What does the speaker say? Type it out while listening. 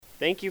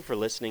Thank you for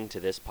listening to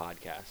this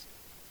podcast.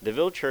 The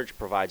Ville Church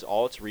provides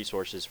all its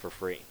resources for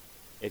free.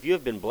 If you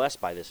have been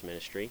blessed by this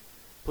ministry,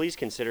 please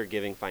consider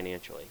giving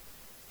financially.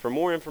 For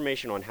more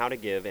information on how to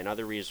give and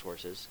other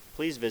resources,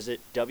 please visit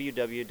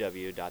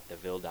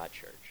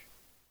www.theville.church.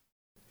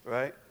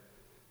 Right?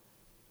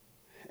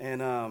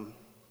 And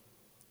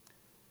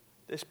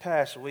this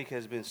past week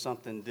has been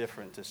something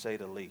different, to say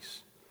the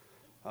least.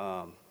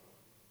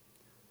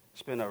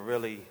 It's been a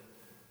really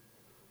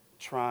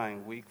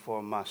trying week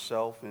for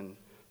myself, and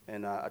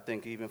I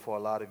think even for a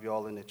lot of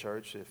y'all in the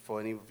church, if for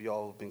any of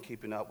y'all who've been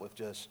keeping up with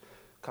just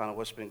kind of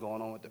what's been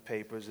going on with the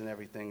papers and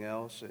everything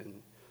else.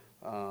 And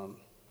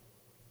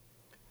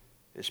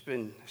it's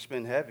been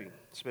heavy.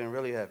 It's been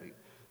really heavy.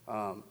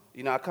 I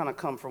kind of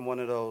come from one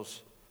of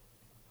those,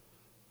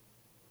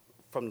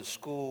 from the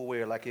school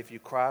where, like, if you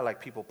cry,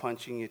 like, people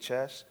punch you in your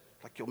chest.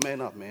 Like, yo,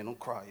 man up, man, don't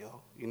cry, yo.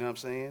 You know what I'm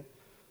saying?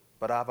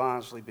 But I've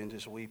honestly been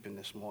just weeping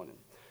this morning.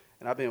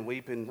 And I've been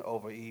weeping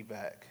over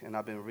EVAC, and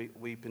I've been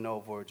weeping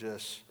over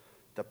just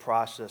the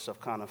process of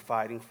kind of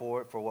fighting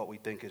for it, for what we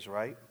think is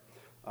right.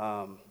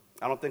 I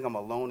don't think I'm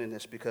alone in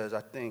this, because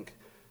I think,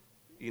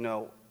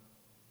 when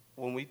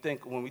we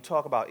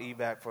talk about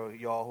EVAC, for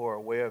y'all who are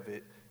aware of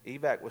it,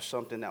 EVAC was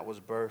something that was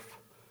birthed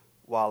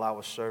while I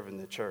was serving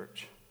the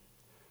church.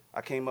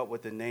 I came up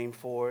with the name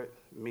for it.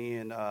 Me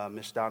and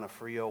Miss Donna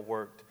Frio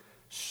worked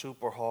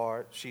super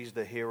hard. She's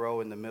the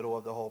hero in the middle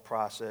of the whole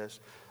process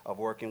of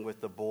working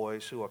with the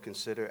boys who are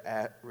considered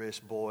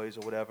at-risk boys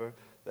or whatever.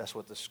 That's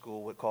what the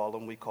school would call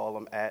them. We call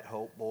them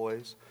at-hope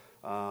boys.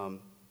 And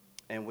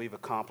we've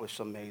accomplished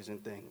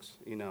amazing things.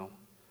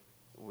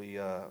 We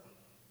have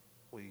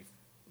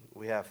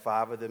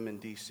 5 of them in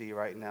D.C.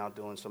 right now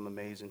doing some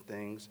amazing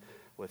things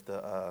with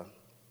the,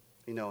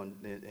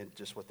 and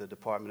just with the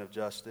Department of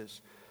Justice.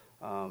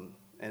 And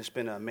it's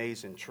been an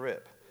amazing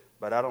trip.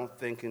 But I don't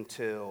think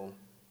until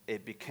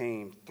it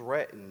became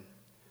threatened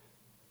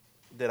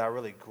that I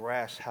really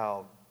grasped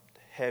how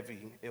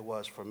heavy it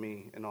was for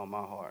me and on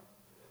my heart.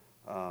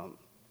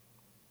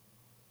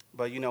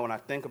 But when I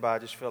think about it, I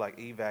just feel like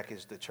EVAC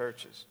is the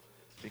churches,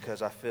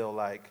 because I feel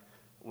like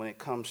when it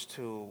comes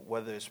to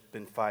whether it's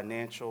been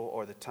financial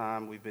or the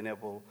time we've been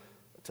able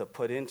to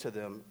put into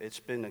them, it's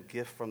been a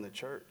gift from the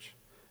church.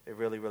 It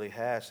really, really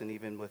has. And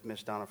even with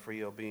Miss Donna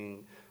Frio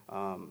being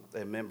a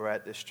member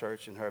at this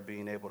church and her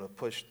being able to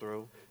push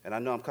through. And I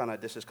know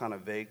this is kind of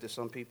vague to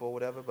some people or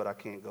whatever, but I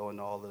can't go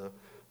into all the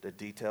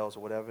details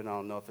or whatever, and I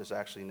don't know if it's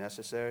actually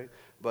necessary.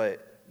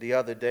 But the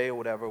other day or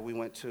whatever, we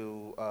went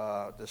to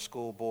the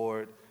school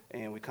board,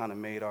 and we kind of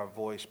made our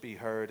voice be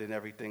heard and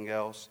everything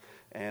else.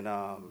 And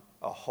a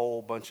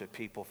whole bunch of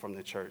people from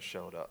the church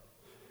showed up.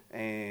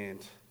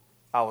 And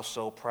I was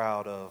so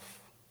proud of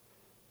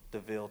the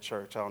Ville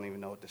Church, I don't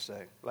even know what to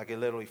say. Like, it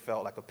literally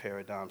felt like a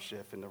paradigm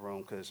shift in the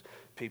room, because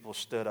people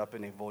stood up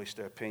and they voiced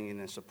their opinion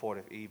in support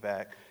of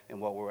EVAC and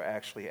what we were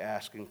actually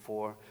asking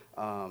for.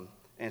 And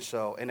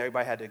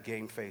everybody had their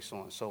game face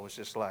on. So it's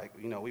just like,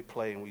 we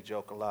play and we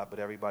joke a lot, but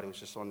everybody was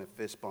just on their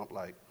fist bump,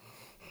 like,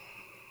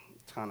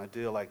 kind of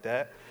deal like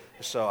that.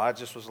 So I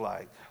just was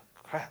like,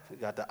 crap, we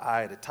got the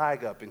eye of the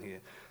tiger up in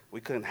here.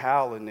 We couldn't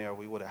howl in there.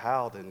 We would have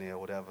howled in there or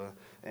whatever.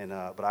 And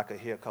but I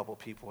could hear a couple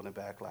people in the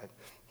back like,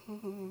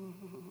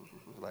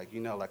 like,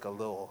 like a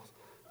little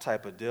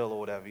type of deal or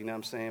whatever, you know what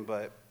I'm saying?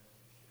 But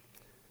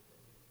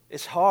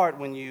it's hard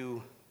when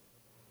you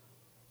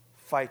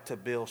fight to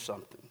build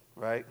something,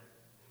 right?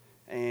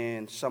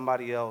 And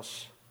somebody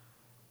else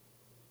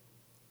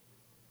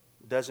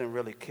doesn't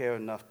really care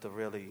enough to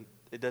really,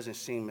 it doesn't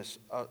seem as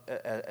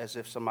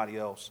if somebody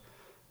else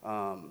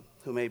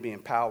who may be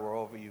in power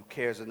over you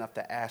cares enough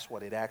to ask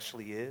what it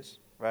actually is,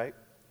 right?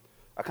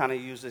 I kind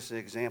of use this as an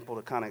example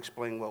to kind of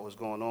explain what was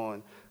going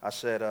on. I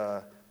said,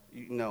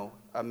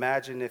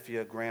 imagine if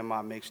your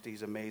grandma makes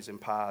these amazing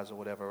pies or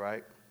whatever,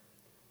 right?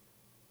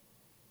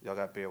 Y'all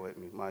got to bear with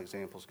me. My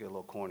examples get a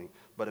little corny.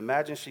 But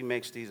imagine she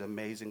makes these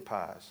amazing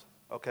pies,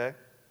 okay?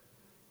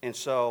 And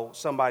so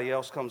somebody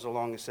else comes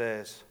along and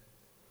says,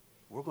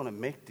 we're going to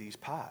make these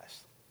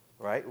pies,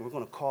 right? And we're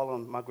going to call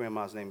them, my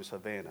grandma's name is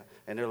Havana.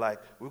 And they're like,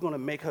 we're going to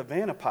make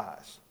Havana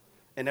pies.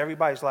 And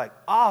everybody's like,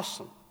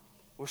 awesome.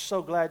 We're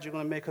so glad you're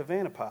going to make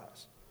Havana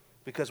pies,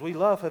 because we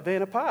love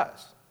Havana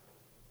pies.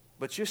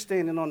 But you're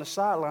standing on the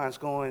sidelines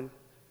going,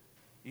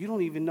 you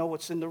don't even know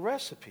what's in the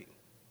recipe.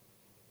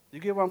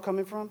 You get where I'm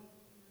coming from?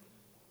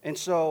 And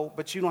so,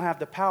 but you don't have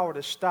the power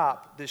to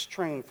stop this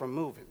train from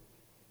moving,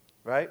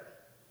 right?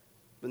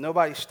 But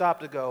nobody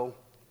stopped to go,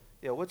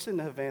 what's in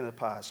the Havana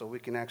pie so we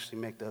can actually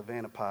make the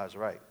Havana pies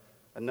right?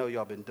 I know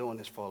y'all been doing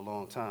this for a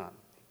long time.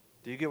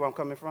 Do you get where I'm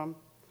coming from?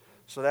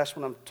 So that's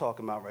what I'm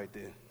talking about right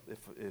there,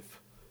 if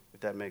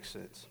that makes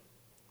sense.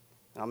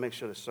 I'll make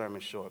sure the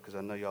sermon's short, because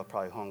I know y'all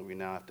probably hungry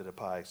now after the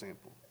pie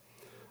example.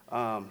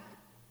 But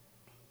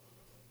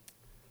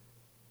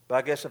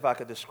I guess if I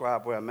could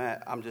describe where I'm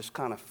at, I'm just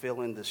kind of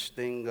feeling the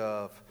sting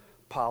of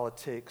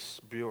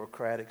politics,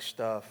 bureaucratic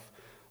stuff,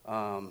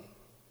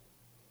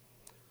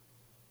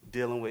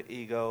 dealing with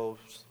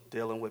egos,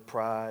 dealing with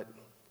pride,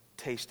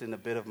 tasting a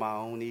bit of my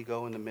own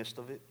ego in the midst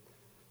of it.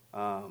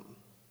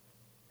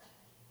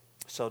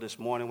 So this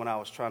morning when I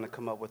was trying to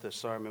come up with a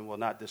sermon, well,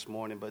 not this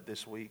morning, but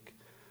this week,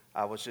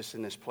 I was just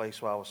in this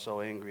place where I was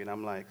so angry, and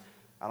I'm like,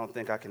 I don't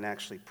think I can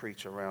actually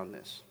preach around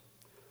this.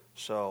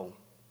 So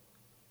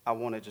I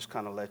want to just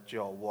kind of let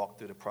y'all walk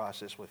through the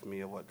process with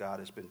me of what God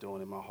has been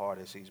doing in my heart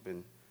as he's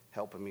been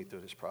helping me through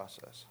this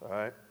process, all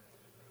right?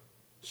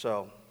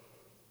 So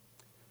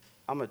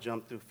I'm going to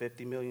jump through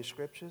 50 million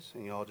scriptures,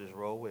 and y'all just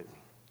roll with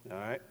me, all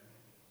right?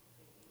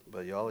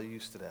 But y'all are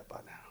used to that by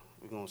now.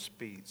 We're going to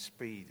speed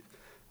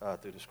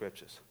through the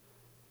scriptures.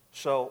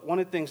 So one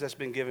of the things that's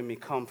been giving me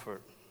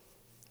comfort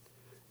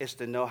is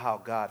to know how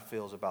God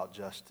feels about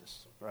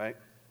justice, right?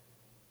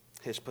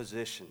 His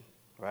position,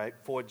 right?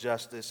 For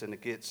justice and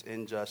against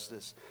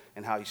injustice,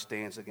 and how he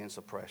stands against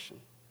oppression.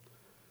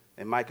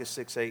 In Micah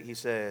 6:8, he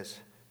says,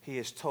 he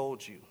has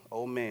told you,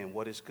 O man,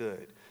 what is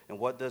good, and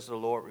what does the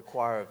Lord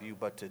require of you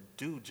but to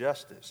do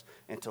justice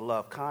and to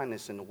love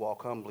kindness and to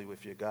walk humbly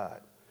with your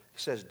God. He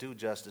says do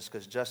justice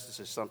because justice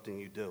is something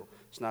you do.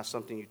 It's not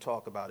something you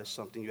talk about. It's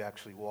something you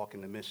actually walk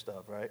in the midst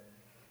of, right?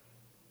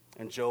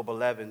 In Job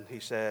 11, he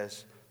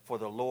says, for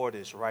the Lord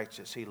is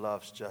righteous. He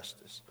loves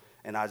justice.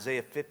 In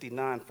Isaiah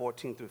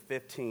 59:14 through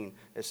 15,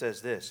 it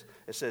says this.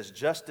 It says,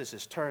 justice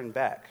is turned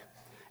back,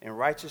 and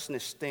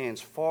righteousness stands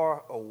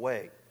far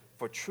away.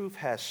 For truth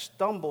has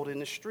stumbled in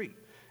the street,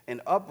 and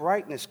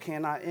uprightness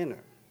cannot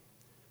enter.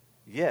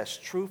 Yes,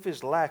 truth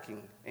is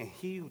lacking, and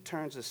he who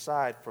turns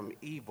aside from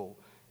evil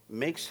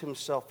makes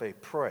himself a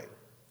prey.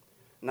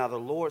 Now the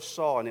Lord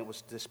saw, and it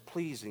was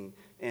displeasing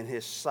in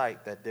his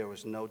sight that there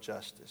was no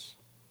justice.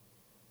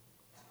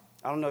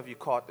 I don't know if you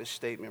caught this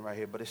statement right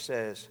here, but it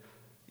says,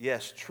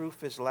 yes,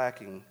 truth is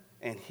lacking,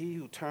 and he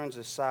who turns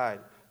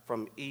aside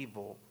from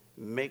evil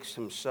makes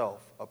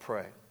himself a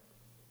prey.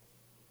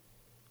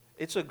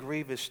 It's a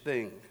grievous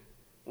thing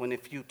when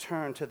if you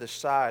turn to the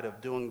side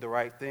of doing the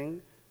right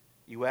thing,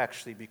 you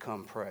actually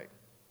become prey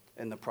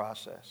in the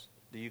process.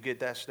 Do you get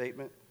that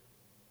statement?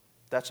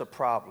 That's a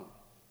problem.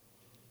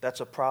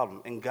 That's a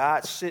problem. And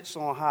God sits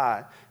on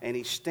high, and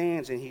he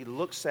stands and he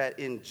looks at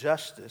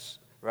injustice,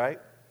 right?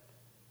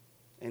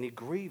 And he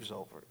grieves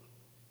over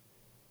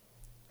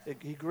it.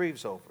 He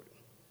grieves over it.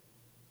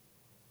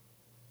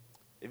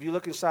 If you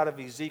look inside of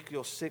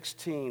Ezekiel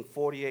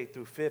 16:48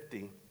 through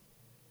 50,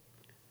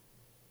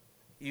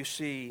 you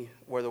see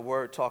where the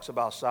word talks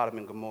about Sodom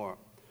and Gomorrah.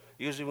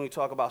 Usually when we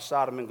talk about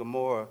Sodom and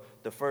Gomorrah,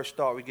 the first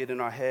thought we get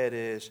in our head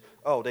is,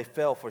 oh, they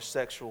fell for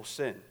sexual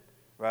sin,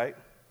 right?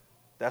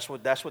 That's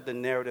what the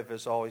narrative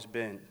has always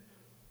been.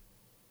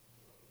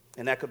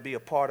 And that could be a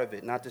part of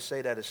it, not to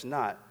say that it's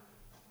not.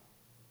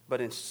 But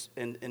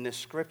in this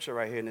scripture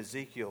right here in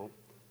Ezekiel,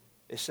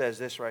 it says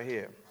this right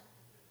here.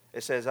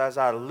 It says, as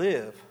I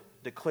live,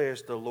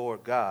 declares the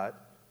Lord God,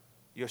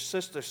 your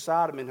sister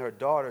Sodom and her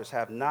daughters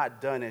have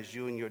not done as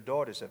you and your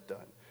daughters have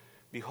done.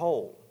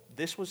 Behold,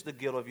 this was the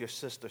guilt of your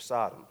sister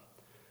Sodom.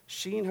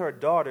 She and her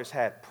daughters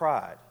had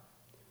pride,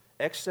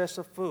 excess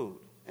of food,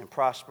 and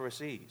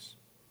prosperous ease,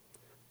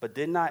 but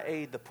did not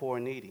aid the poor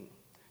and needy.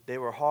 They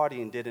were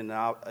haughty and did an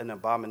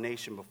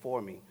abomination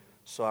before me,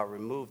 so I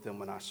removed them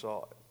when I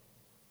saw it.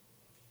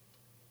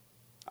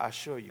 I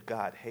assure you,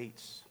 God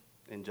hates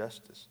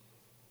injustice.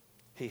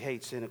 He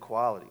hates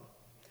inequality.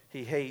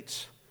 He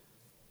hates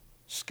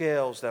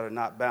scales that are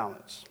not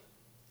balanced.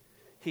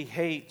 He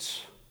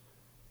hates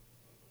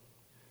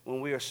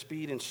when we are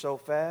speeding so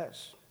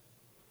fast,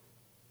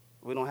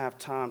 we don't have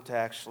time to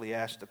actually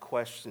ask the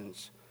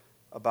questions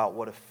about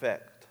what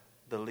affect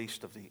the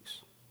least of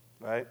these,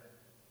 right?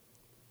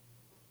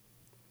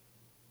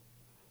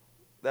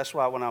 That's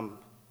why when I'm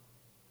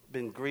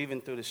been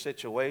grieving through the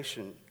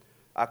situation,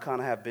 I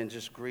kind of have been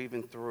just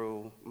grieving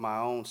through my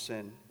own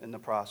sin in the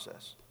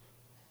process.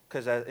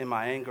 Because in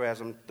my anger,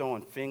 as I'm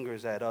throwing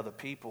fingers at other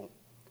people,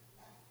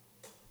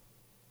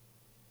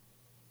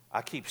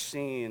 I keep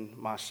seeing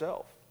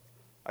myself.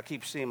 I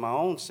keep seeing my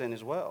own sin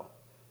as well.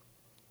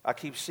 I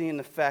keep seeing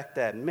the fact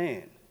that,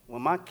 man,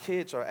 when my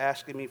kids are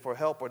asking me for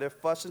help or they're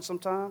fussing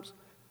sometimes,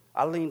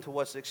 I lean to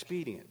what's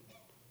expedient.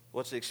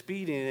 What's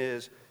expedient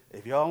is,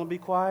 if y'all don't be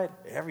quiet,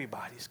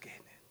 everybody's getting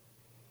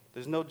it.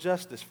 There's no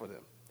justice for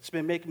them. It's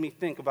been making me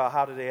think about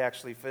how do they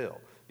actually feel,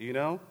 you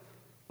know?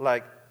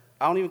 Like,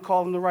 I don't even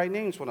call them the right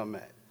names when I'm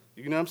mad.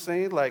 You know what I'm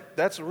saying? Like,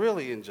 that's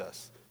really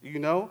unjust, you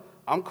know?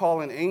 I'm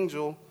calling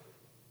Angel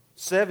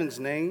 7's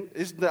name.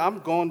 I'm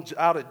going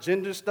out of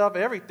gender stuff,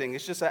 everything.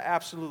 It's just an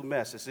absolute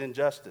mess. It's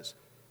injustice.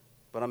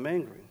 But I'm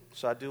angry,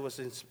 so I do what's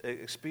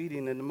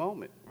expedient in the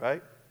moment,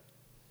 right?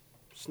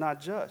 It's not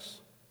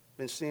just.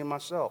 Been seeing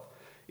myself.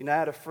 You know, I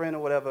had a friend or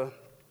whatever,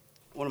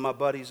 one of my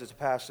buddies is a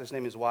pastor. His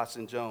name is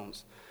Watson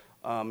Jones.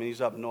 And he's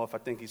up north. I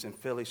think he's in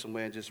Philly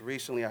somewhere. And just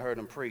recently I heard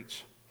him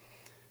preach.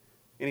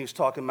 And he was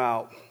talking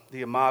about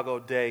the Imago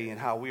Dei and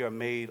how we are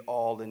made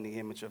all in the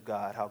image of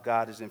God, how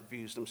God has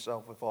infused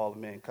himself with all of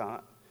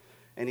mankind.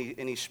 And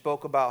he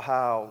spoke about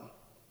how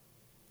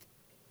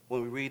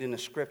when we read in the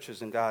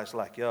scriptures and God's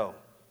like, yo,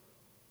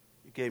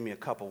 you gave me a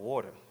cup of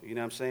water. You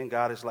know what I'm saying?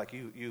 God is like,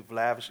 you've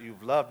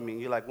loved me.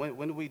 And you're like,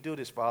 when do we do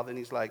this, Father? And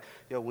he's like,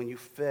 yo, when you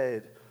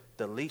fed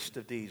the least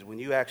of these, when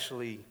you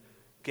actually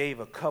gave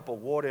a cup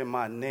of water in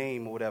my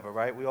name or whatever,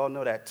 right? We all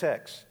know that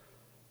text.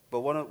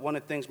 But one of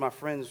the things my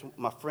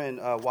friend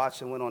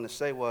Watson went on to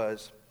say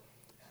was,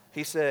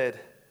 he said,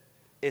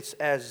 it's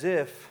as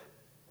if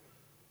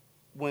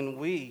when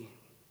we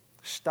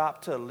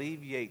stop to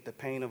alleviate the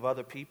pain of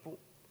other people,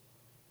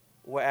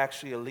 we're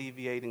actually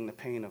alleviating the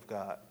pain of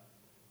God,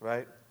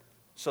 right?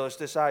 So it's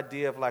this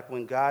idea of like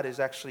when God is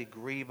actually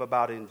grieved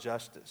about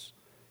injustice,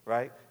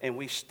 right? And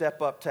we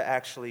step up to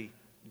actually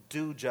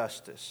do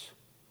justice.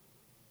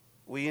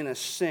 We, in a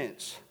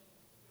sense,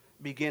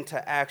 begin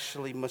to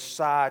actually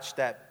massage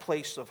that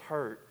place of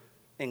hurt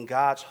in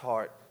God's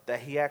heart that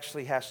he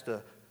actually has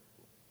to.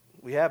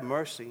 We have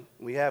mercy,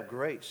 we have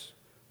grace,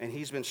 and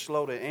he's been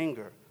slow to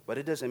anger, but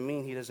it doesn't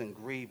mean he doesn't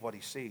grieve what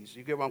he sees.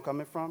 You get where I'm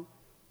coming from?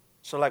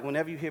 So like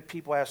whenever you hear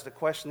people ask the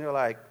question, they're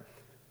like,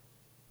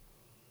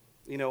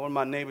 you know, one of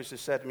my neighbors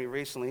just said to me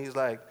recently, he's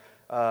like,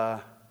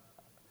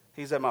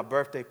 he's at my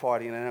birthday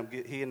party, and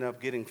he ended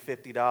up getting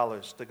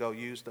 $50 to go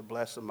use to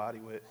bless somebody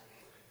with.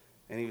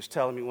 And he was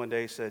telling me one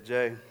day, he said,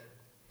 Jay,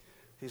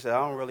 he said, I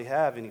don't really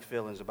have any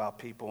feelings about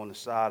people on the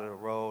side of the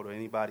road or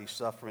anybody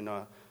suffering.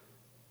 I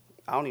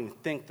don't even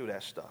think through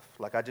that stuff.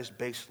 Like, I just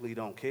basically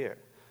don't care.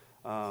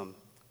 And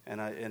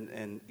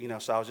you know,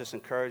 so I was just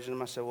encouraging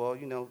him. I said, well,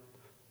 you know,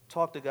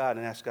 talk to God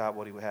and ask God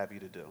what he would have you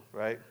to do,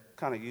 right?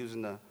 Kind of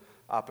using the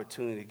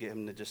opportunity to get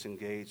him to just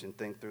engage and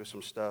think through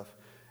some stuff.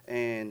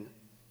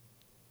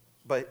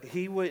 But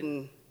he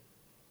would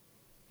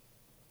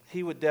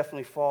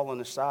definitely fall on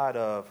the side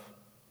of,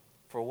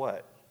 for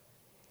what?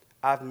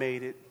 I've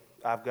made it,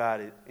 I've got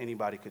it,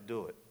 anybody could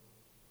do it.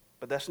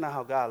 But that's not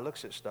how God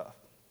looks at stuff.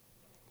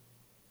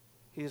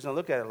 He doesn't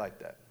look at it like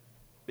that.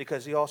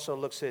 Because he also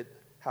looks at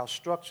how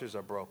structures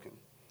are broken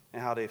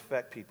and how they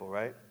affect people,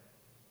 right?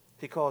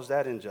 He calls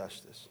that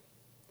injustice.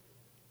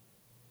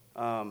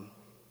 Dom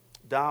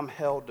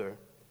Helder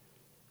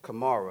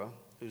Camara,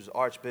 who's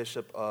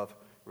Archbishop of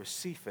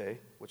Recife,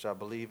 which I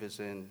believe is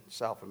in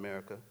South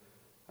America.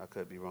 I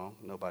could be wrong.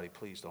 Nobody,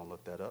 please don't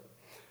look that up,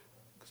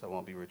 because I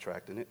won't be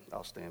retracting it.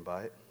 I'll stand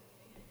by it.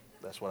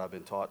 That's what I've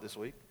been taught this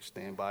week.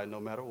 Stand by it no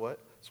matter what.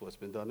 That's what's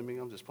been done to me.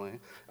 I'm just playing.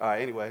 All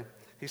right, anyway,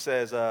 he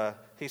says,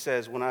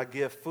 when I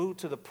give food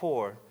to the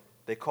poor,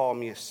 they call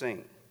me a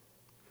saint.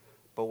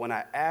 But when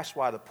I ask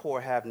why the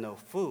poor have no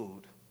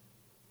food,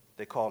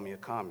 they call me a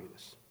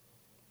communist.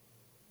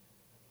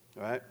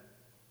 All right?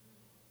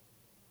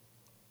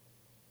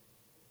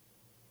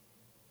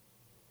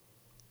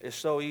 It's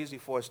so easy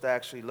for us to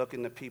actually look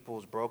into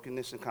people's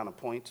brokenness and kind of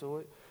point to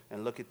it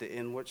and look at the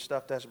inward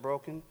stuff that's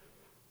broken.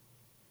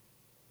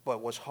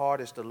 But what's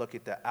hard is to look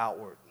at the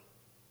outward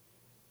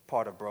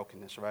part of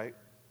brokenness, right?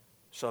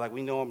 So like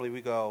we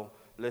go,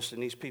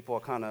 listen, these people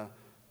are kind of,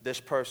 this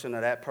person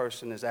or that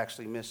person is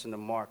actually missing the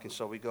mark. And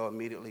so we go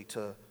immediately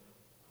to,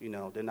 you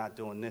know, they're not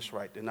doing this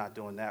right, they're not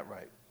doing that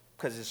right.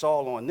 Because it's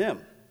all on them.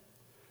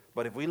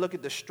 But if we look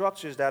at the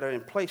structures that are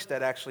in place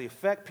that actually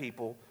affect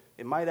people,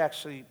 it might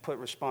actually put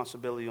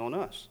responsibility on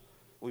us.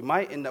 We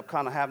might end up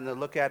kind of having to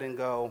look at it and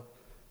go,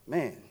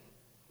 man,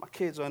 my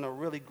kids are in a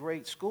really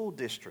great school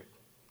district.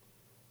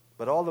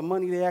 But all the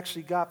money they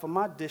actually got from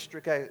my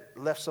district, I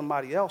left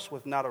somebody else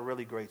with not a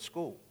really great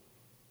school.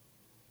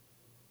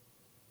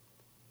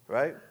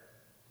 Right?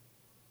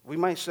 We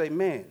might say,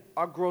 man,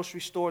 our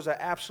grocery stores are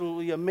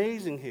absolutely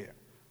amazing here.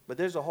 But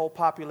there's a whole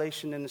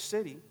population in the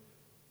city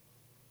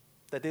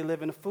that they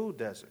live in a food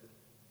desert.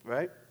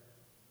 Right?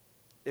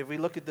 If we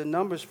look at the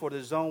numbers for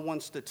the Zone 1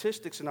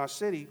 statistics in our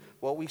city,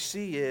 what we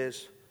see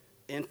is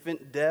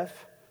infant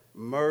death,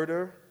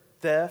 murder,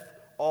 theft,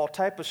 all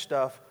type of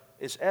stuff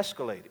is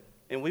escalating.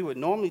 And we would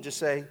normally just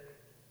say,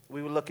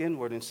 we would look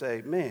inward and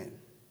say, man,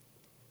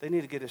 they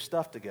need to get their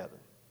stuff together.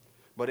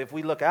 But if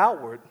we look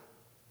outward,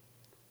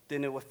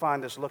 then it would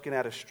find us looking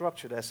at a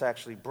structure that's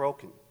actually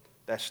broken,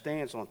 that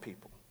stands on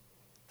people.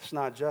 It's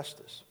not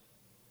justice.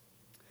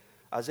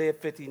 Isaiah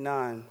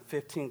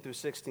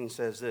 59:15-16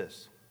 says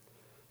this.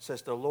 It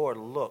says, the Lord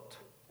looked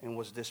and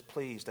was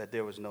displeased that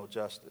there was no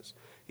justice.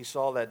 He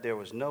saw that there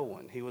was no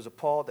one. He was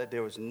appalled that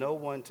there was no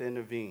one to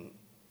intervene.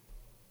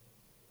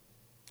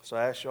 So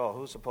I ask y'all,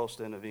 who's supposed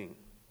to intervene?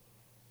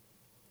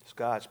 It's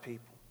God's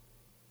people.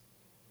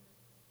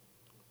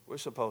 We're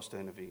supposed to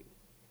intervene.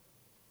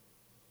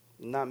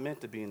 Not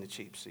meant to be in the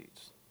cheap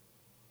seats.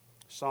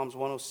 Psalms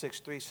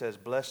 106:3 says,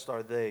 blessed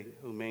are they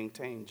who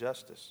maintain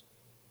justice.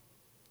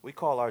 We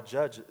call our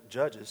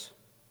judges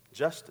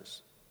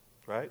justice,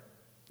 right?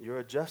 You're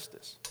a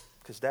justice,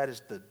 because that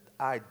is the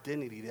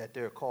identity that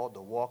they're called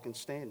to walk and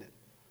stand in,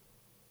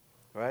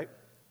 right?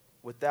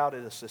 Without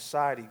it, a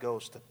society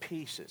goes to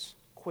pieces.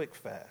 Quick,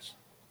 fast.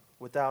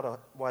 Without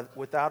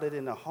it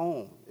in the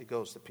home, it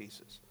goes to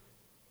pieces.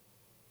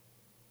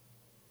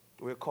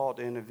 We're called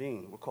to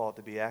intervene. We're called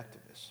to be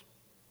activists.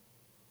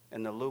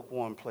 And the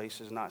lukewarm place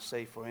is not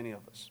safe for any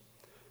of us.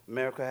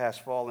 America has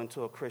fallen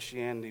into a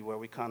Christianity where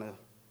we kind of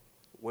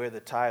wear the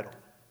title.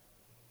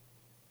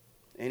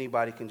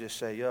 Anybody can just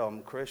say, yo, I'm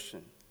a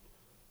Christian.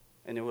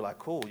 And then we're like,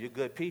 cool, you're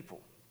good people.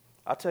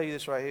 I'll tell you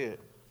this right here.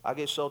 I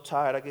get so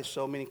tired. I get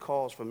so many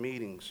calls from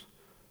meetings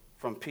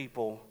from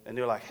people, and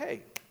they're like,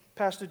 hey,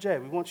 Pastor Jay,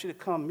 we want you to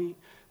come meet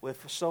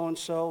with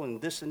so-and-so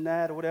and this and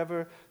that or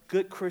whatever,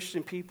 good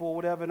Christian people or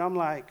whatever. And I'm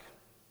like,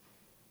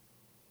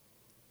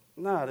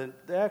 nah,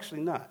 they're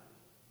actually not.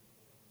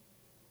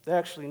 They're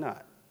actually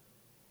not.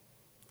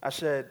 I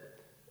said,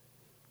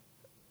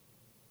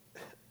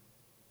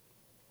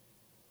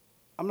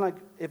 I'm like,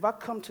 if I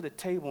come to the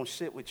table and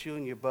sit with you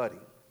and your buddy,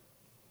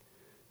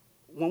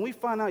 when we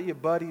find out your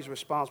buddy's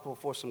responsible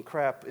for some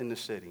crap in the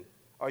city,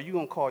 are you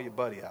going to call your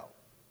buddy out?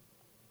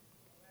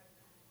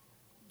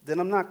 Then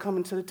I'm not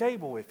coming to the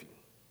table with you.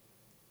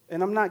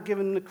 And I'm not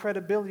giving them the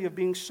credibility of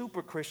being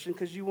super Christian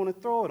because you want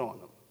to throw it on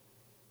them.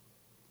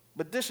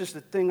 But this is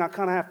the thing I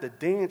kind of have to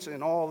dance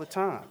in all the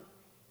time.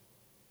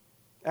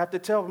 I have to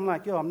tell them,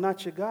 like, yo, I'm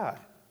not your guy.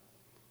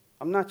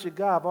 I'm not your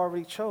guy. I've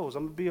already chose.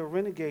 I'm going to be a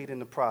renegade in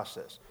the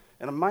process.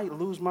 And I might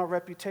lose my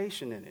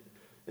reputation in it.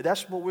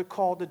 That's what we're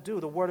called to do.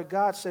 The Word of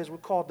God says we're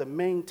called to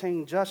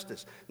maintain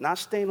justice, not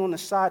staying on the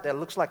side that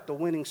looks like the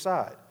winning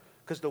side.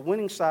 Because the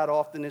winning side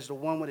often is the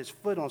one with his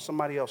foot on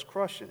somebody else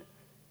crushing it.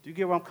 Do you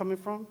get where I'm coming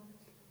from?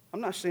 I'm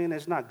not saying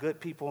there's not good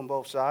people on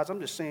both sides. I'm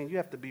just saying you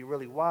have to be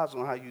really wise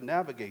on how you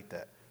navigate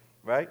that,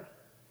 right?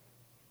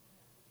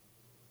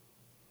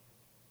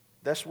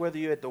 That's whether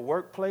you're at the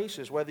workplace,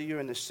 it's whether you're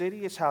in the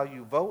city, it's how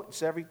you vote,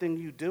 it's everything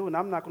you do. And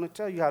I'm not going to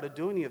tell you how to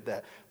do any of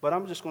that. But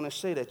I'm just going to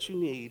say that you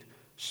need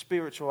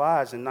spiritual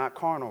eyes and not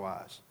carnal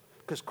eyes.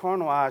 Because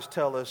carnal eyes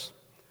tell us,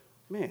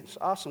 man, it's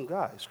an awesome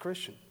guy. He's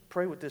Christian.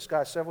 Pray with this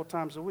guy several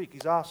times a week.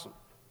 He's awesome.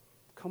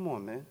 Come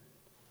on, man.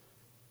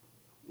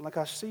 Like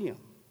I see him.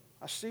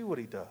 I see what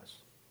he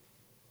does.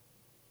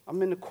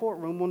 I'm in the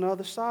courtroom on the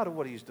other side of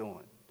what he's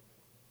doing.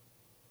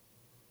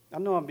 I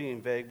know I'm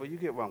being vague, but you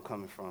get where I'm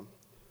coming from.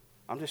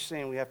 I'm just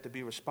saying we have to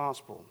be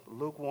responsible. The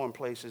lukewarm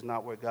place is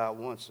not where God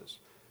wants us.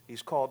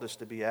 He's called us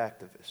to be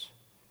activists.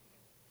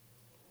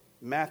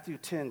 Matthew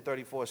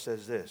 10:34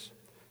 says this.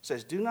 It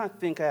says, do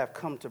not think I have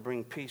come to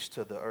bring peace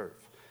to the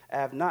earth. I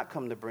have not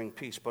come to bring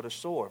peace, but a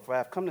sword. For I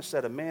have come to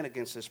set a man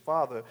against his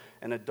father,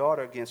 and a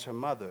daughter against her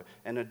mother,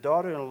 and a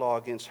daughter-in-law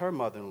against her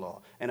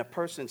mother-in-law. And a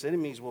person's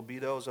enemies will be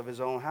those of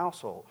his own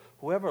household.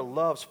 Whoever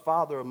loves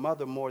father or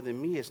mother more than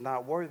me is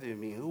not worthy of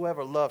me.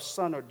 Whoever loves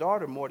son or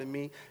daughter more than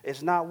me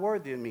is not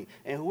worthy of me.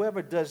 And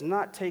whoever does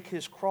not take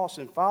his cross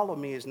and follow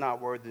me is not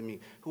worthy of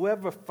me.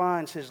 Whoever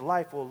finds his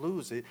life will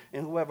lose it,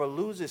 and whoever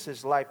loses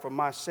his life for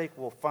my sake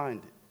will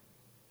find it.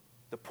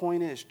 The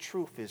point is,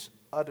 truth is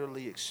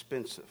utterly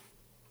expensive.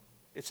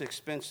 It's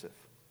expensive.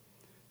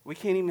 We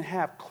can't even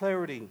have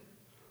clarity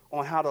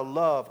on how to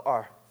love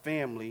our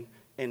family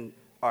and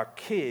our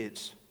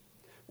kids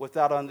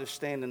without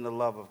understanding the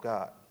love of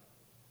God.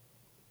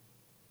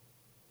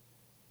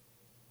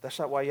 That's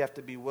not why you have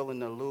to be willing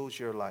to lose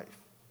your life.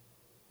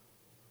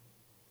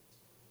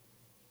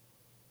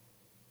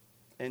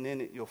 And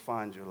in it, you'll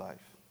find your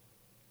life.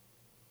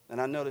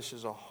 And I know this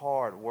is a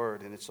hard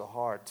word and it's a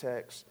hard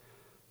text.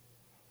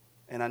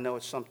 And I know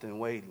it's something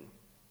weighty.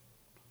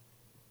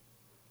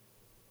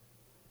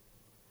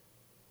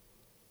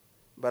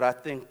 But I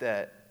think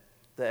that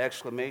the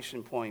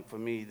exclamation point for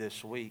me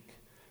this week,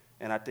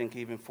 and I think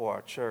even for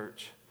our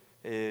church,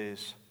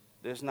 is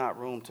there's not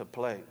room to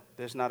play.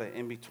 There's not an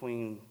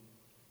in-between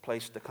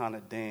place to kind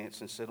of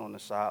dance and sit on the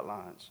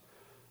sidelines.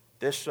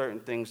 There's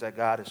certain things that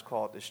God has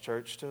called this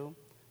church to,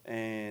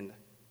 and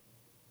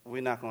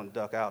we're not going to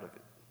duck out of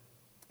it.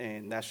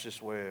 And that's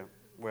just where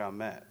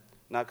I'm at.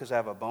 Not because I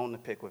have a bone to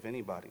pick with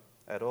anybody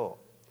at all.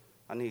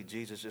 I need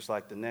Jesus just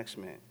like the next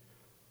man.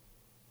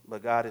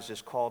 But God has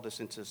just called us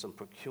into some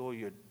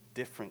peculiar,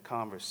 different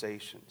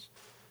conversations.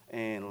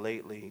 And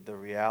lately, the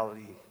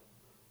reality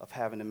of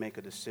having to make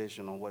a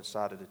decision on what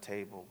side of the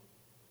table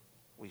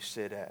we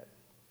sit at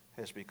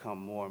has become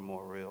more and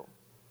more real.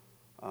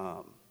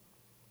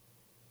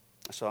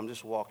 So I'm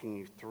just walking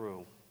you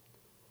through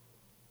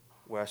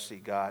where I see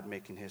God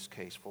making his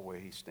case for where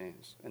he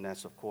stands. And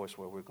that's, of course,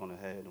 where we're going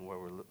to head and where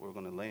we're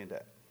going to land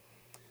at.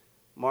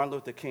 Martin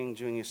Luther King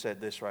Jr.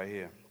 said this right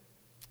here.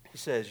 He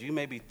says, you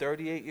may be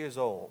 38 years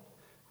old,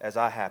 as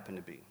I happen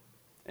to be,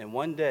 and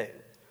one day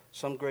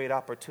some great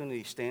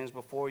opportunity stands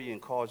before you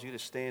and calls you to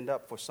stand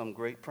up for some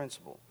great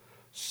principle,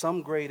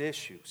 some great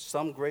issue,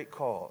 some great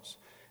cause,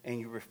 and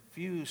you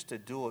refuse to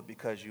do it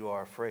because you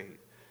are afraid.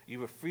 You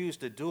refuse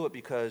to do it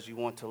because you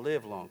want to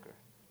live longer.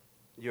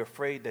 You're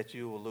afraid that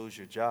you will lose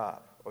your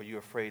job, or you're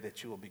afraid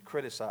that you will be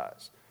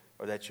criticized,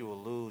 or that you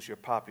will lose your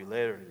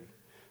popularity,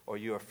 or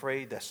you're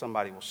afraid that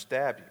somebody will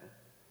stab you,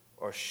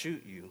 or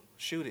shoot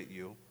at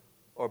you,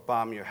 or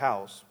bomb your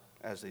house,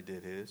 as they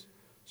did his,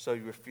 so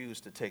you refuse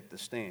to take the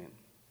stand.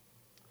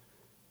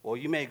 Well,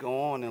 you may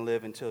go on and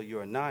live until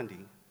you're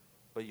 90,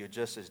 but you're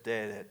just as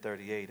dead at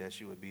 38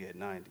 as you would be at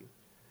 90.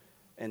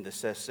 And the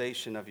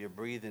cessation of your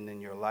breathing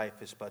in your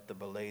life is but the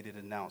belated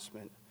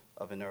announcement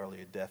of an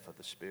earlier death of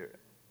the spirit.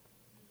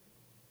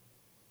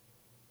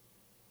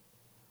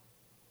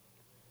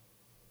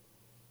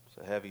 It's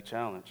a heavy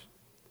challenge.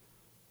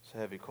 It's a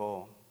heavy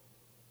call.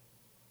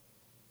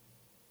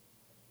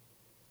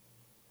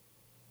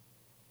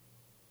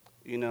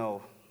 You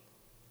know,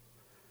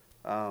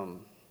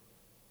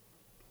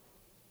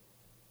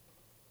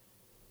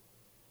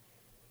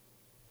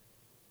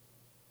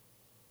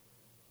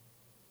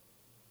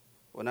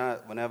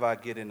 whenever I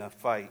get in a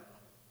fight,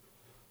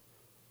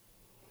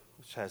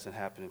 which hasn't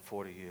happened in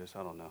 40 years,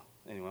 I don't know.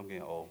 Anyway, I'm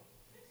getting old.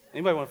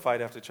 Anybody want to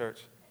fight after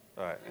church?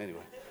 All right,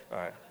 anyway, all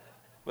right.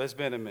 But it's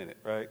been a minute,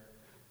 right?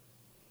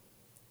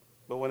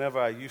 But whenever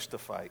I used to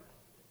fight,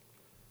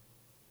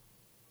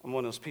 I'm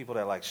one of those people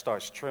that like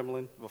starts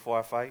trembling before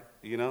I fight,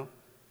 you know?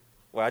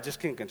 Where I just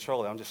can't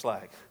control it. I'm just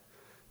like,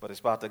 but it's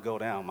about to go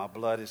down. My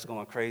blood is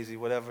going crazy,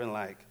 whatever, and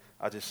like,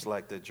 I just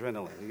like the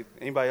adrenaline.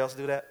 Anybody else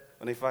do that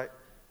when they fight?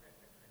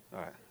 All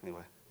right,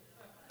 anyway.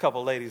 A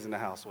couple ladies in the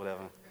house,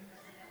 whatever.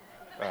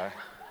 All right,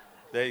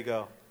 there you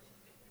go.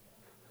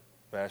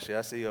 Bashi,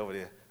 I see you over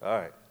there. All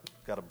right,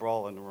 got a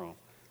brawl in the room.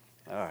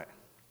 All right.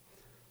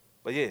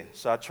 But yeah,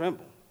 so I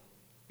tremble.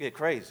 Get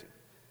crazy.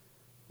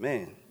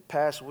 Man,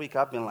 past week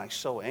I've been like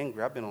so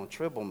angry. I've been on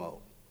tribble mode.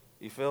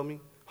 You feel me?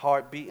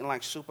 Heart beating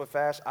like super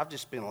fast. I've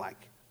just been like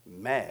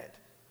mad,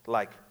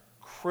 like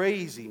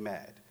crazy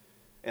mad.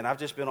 And I've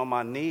just been on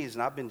my knees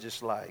and I've been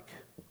just like,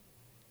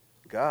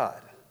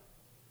 God,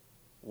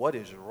 what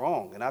is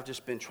wrong? And I've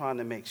just been trying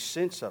to make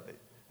sense of it.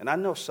 And I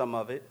know some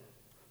of it.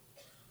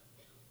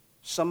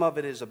 Some of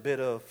it is a bit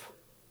of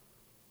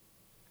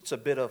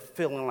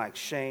feeling like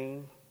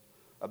shame,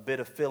 a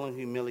bit of feeling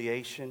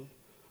humiliation,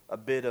 a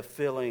bit of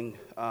feeling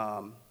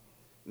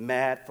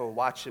mad for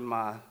watching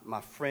my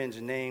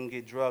friend's name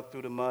get dragged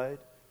through the mud,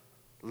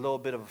 a little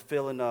bit of a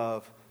feeling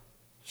of,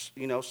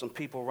 you know, some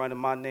people running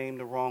my name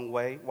the wrong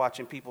way,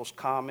 watching people's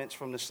comments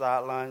from the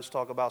sidelines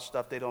talk about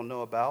stuff they don't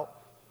know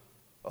about,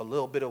 a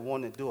little bit of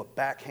wanting to do a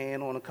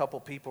backhand on a couple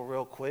people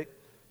real quick,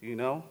 you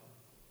know,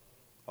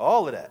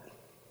 all of that.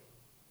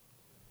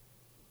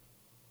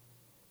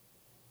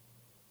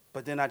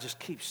 But then I just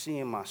keep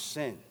seeing my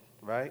sin,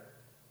 right?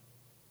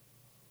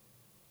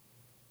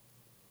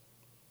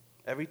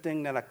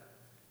 Everything that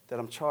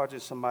I'm charging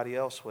somebody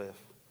else with,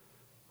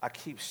 I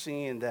keep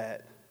seeing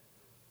that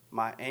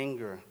my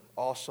anger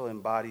also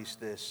embodies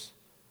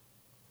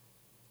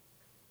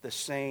the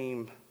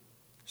same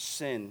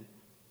sin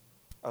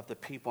of the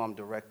people I'm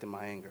directing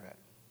my anger at.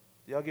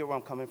 Y'all get where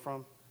I'm coming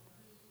from?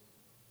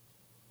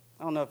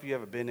 I don't know if you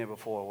ever been there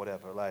before or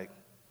whatever. Like,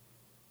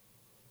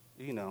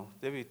 you know,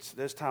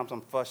 there's times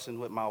I'm fussing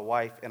with my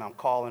wife and I'm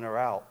calling her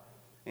out,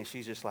 and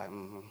she's just like,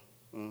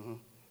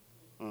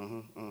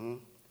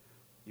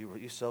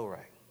 You're so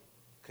right,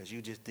 because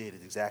you just did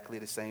exactly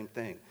the same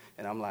thing.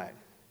 And I'm like,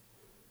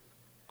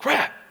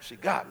 crap, she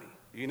got me.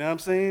 You know what I'm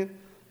saying?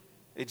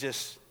 I'm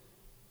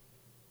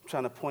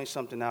trying to point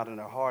something out in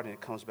her heart, and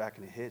it comes back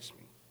and it hits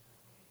me.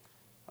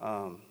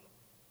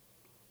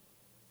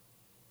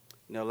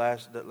 You know,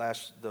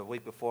 the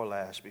week before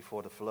last,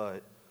 before the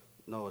flood,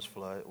 Noah's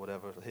flood,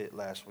 whatever hit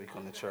last week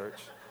on the church,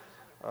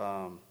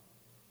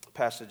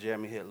 Pastor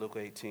Jeremy hit Luke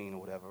 18 or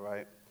whatever,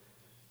 right?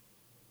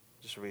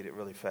 Just read it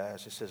really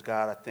fast. It says,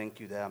 God, I thank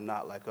you that I'm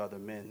not like other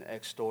men,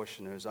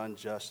 extortioners,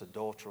 unjust,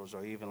 adulterers,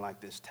 or even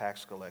like this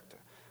tax collector.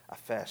 I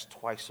fast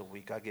twice a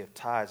week. I give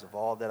tithes of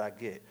all that I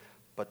get.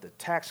 But the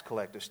tax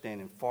collector,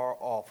 standing far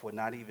off, would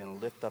not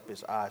even lift up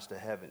his eyes to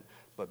heaven,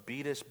 but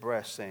beat his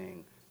breast,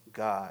 saying,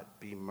 God,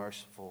 be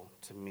merciful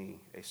to me,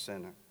 a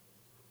sinner.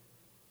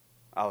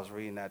 I was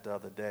reading that the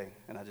other day,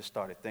 and I just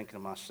started thinking to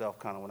myself,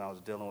 kind of when I was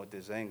dealing with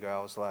this anger,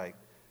 I was like,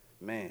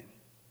 man,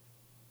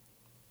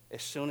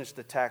 as soon as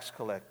the tax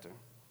collector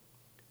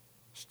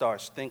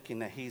starts thinking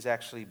that he's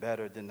actually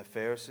better than the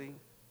Pharisee,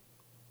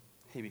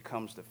 he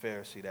becomes the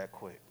Pharisee that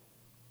quick.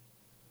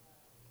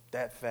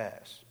 That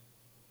fast.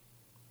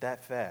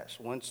 That fast.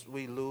 Once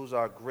we lose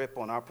our grip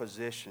on our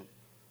position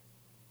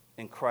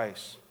in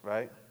Christ,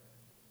 right?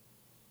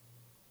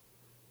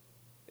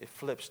 It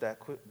flips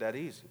that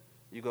easy.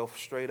 You go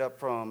straight up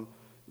from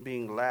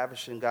being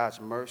lavish in God's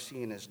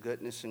mercy and his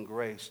goodness and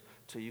grace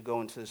till you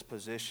go into this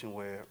position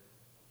where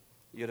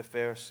you're the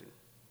Pharisee.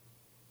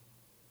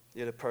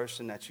 You're the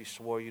person that you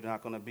swore you're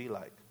not going to be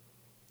like.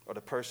 Or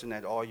the person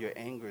that all your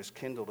anger is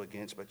kindled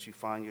against, but you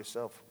find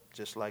yourself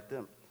just like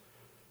them.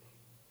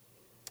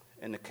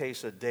 In the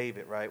case of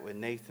David, right, when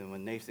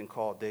Nathan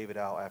called David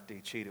out after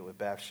he cheated with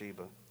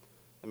Bathsheba.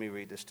 Let me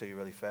read this to you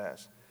really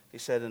fast. He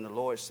said, and the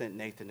Lord sent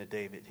Nathan to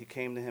David. He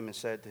came to him and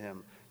said to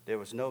him, there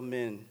was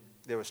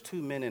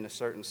 2 men in a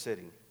certain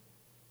city.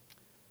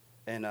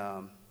 And,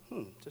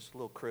 just a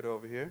little critter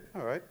over here.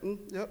 All right.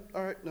 Yep.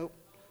 All right. Nope.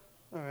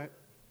 All right.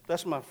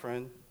 That's my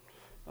friend.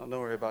 Don't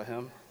worry about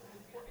him.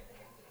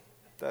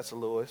 That's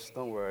Lewis.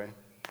 Don't worry.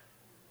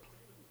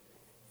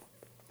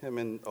 Him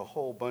and a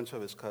whole bunch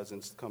of his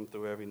cousins come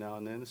through every now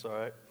and then. It's all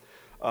right.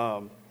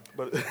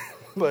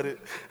 But it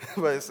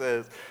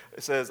says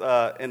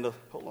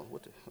hold on.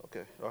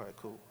 Okay. All right.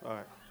 Cool. All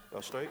right.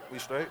 Y'all straight? We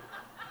straight?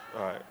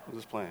 All right. I'm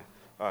just playing.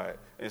 All right.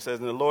 And it says,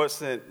 and the Lord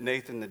sent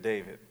Nathan to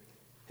David.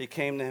 He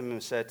came to him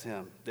and said to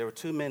him, there were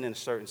 2 men in a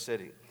certain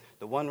city,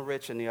 the one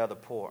rich and the other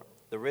poor.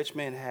 The rich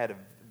man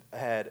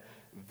had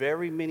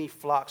very many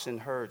flocks and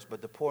herds,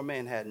 but the poor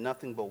man had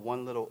nothing but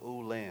one little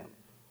ewe lamb,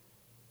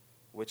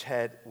 which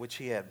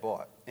he had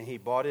bought. And he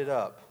brought it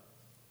up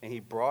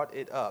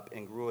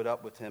and grew it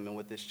up with him and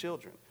with his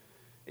children.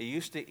 He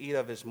used to eat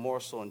of his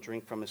morsel and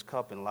drink from his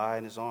cup and lie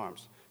in his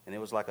arms. and it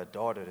was like a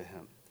daughter to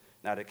him.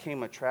 Now there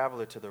came a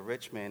traveler to the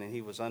rich man, and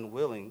he was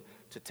unwilling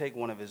to take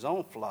one of his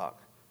own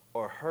flock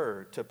or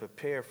herd to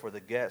prepare for the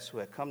guests who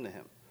had come to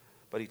him.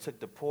 But he took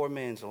the poor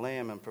man's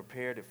lamb and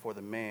prepared it for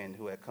the man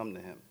who had come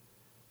to him.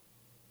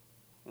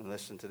 And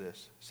listen to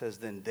this. It says,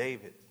 then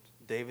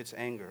David's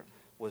anger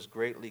was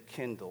greatly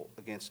kindled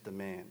against the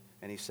man.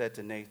 And he said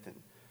to Nathan,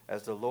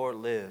 as the Lord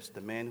lives,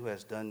 the man who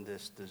has done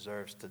this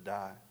deserves to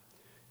die.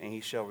 And he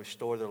shall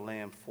restore the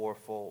lamb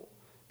fourfold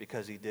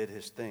because he did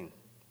this thing,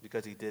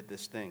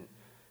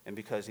 and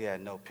because he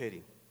had no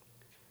pity.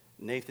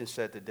 Nathan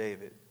said to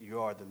David,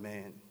 you are the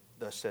man,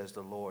 thus says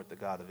the Lord, the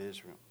God of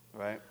Israel.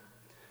 Right?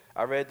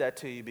 I read that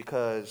to you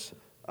because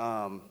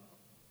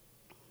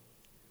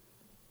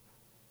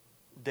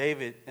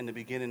David, in the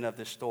beginning of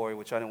this story,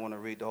 which I didn't want to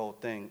read the whole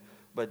thing,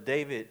 but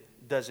David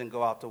doesn't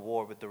go out to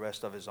war with the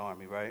rest of his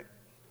army, right?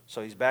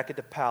 So he's back at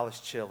the palace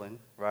chilling,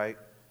 right?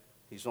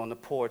 He's on the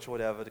porch,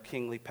 whatever, the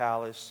kingly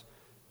palace,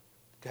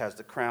 has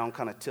the crown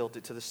kind of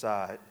tilted to the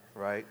side,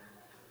 right?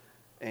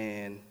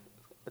 And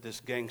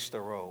this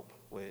gangster robe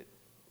with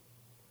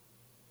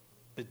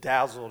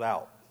bedazzled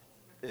out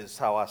is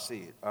how I see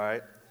it, all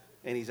right?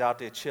 And he's out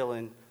there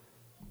chilling,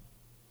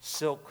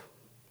 silk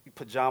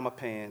pajama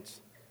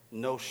pants,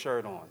 no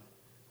shirt on,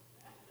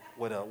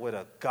 with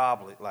a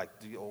goblet, like,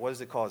 what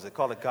is it called? Is it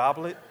called a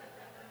goblet?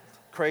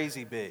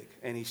 Crazy big.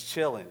 And he's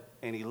chilling,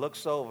 and he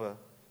looks over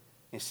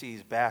and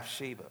sees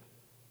Bathsheba,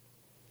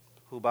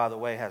 who, by the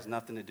way, has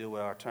nothing to do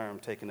with our term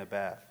taking a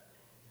bath.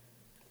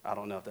 I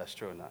don't know if that's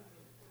true or not,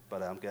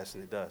 but I'm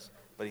guessing it does.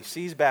 But he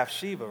sees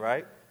Bathsheba,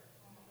 right?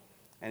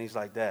 And he's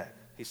like, Dad,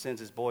 he sends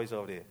his boys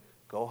over there.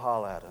 Go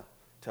holler at her.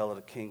 Tell her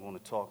the king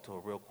want to talk to her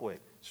real quick.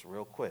 Just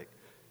real quick.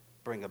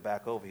 Bring her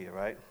back over here,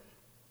 right?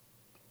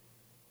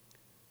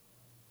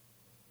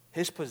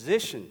 His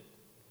position,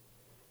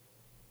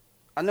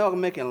 I know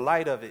I'm making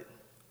light of it,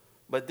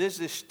 but there's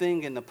this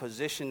thing in the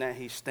position that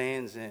he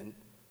stands in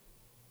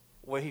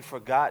where he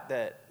forgot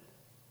that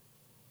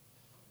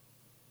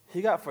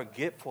he got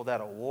forgetful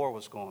that a war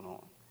was going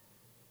on.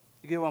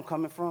 You get where I'm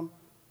coming from?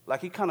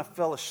 Like he kind of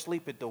fell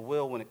asleep at the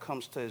wheel when it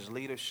comes to his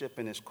leadership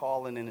and his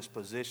calling and his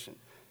position.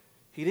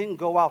 He didn't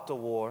go out to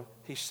war.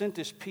 He sent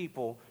his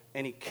people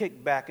and he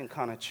kicked back and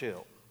kind of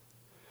chilled.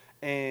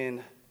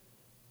 And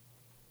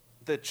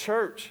the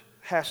church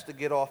has to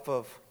get off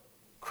of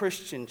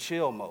Christian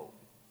chill mode.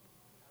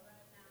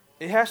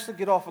 It has to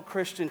get off of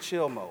Christian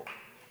chill mode.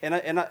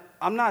 And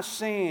I'm not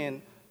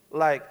saying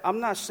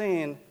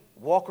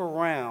walk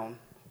around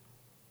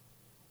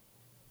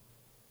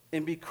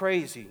and be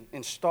crazy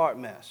and start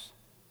mess.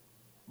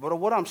 But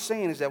what I'm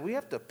saying is that we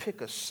have to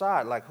pick a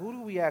side. Like, who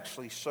do we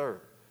actually serve?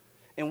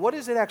 And what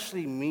does it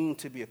actually mean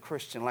to be a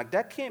Christian? Like,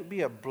 that can't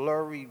be a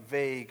blurry,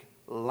 vague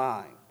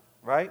line,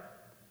 right?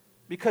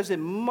 Because it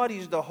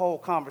muddies the whole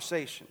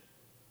conversation.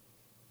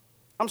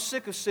 I'm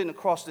sick of sitting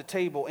across the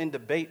table in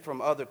debate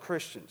from other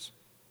Christians,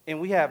 and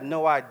we have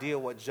no idea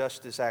what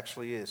justice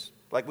actually is.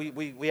 Like,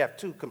 we have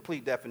two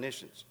complete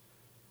definitions.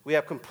 We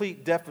have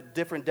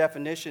different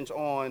definitions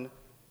on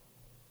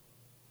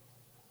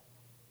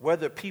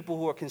whether people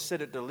who are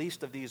considered the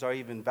least of these are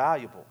even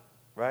valuable,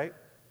 right?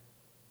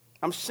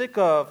 I'm sick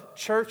of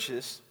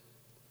churches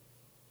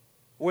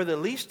where the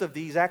least of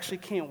these actually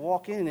can't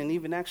walk in and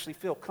even actually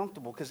feel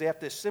comfortable because they have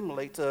to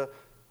assimilate to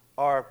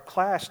our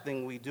class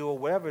thing we do or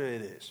whatever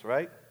it is,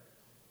 right?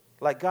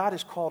 Like, God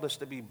has called us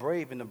to be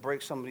brave and to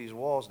break some of these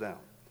walls down.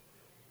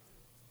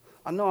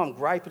 I know I'm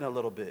griping a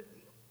little bit.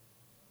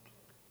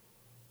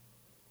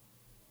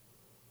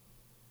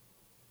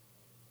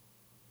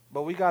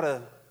 But we got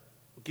to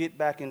get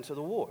back into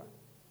the war.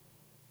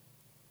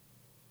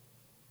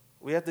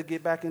 We have to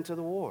get back into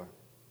the war.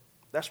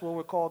 That's what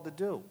we're called to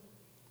do.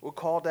 We're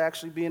called to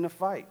actually be in a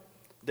fight.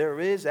 There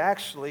is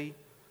actually,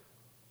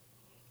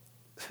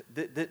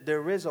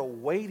 there is a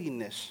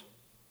weightiness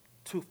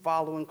to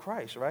following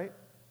Christ, right?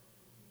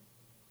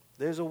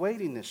 There's a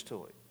weightiness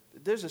to it.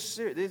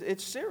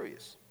 It's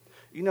serious.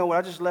 You know what?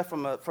 I just left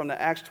from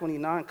the Acts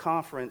 29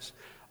 conference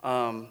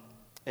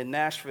in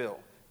Nashville,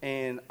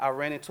 and I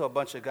ran into a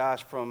bunch of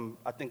guys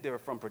I think they were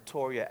from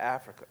Pretoria,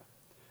 Africa.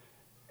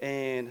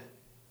 And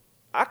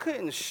I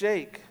couldn't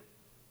shake.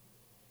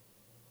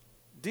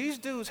 These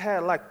dudes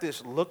had like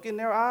this look in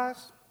their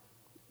eyes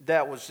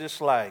that was just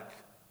like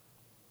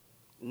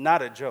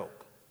not a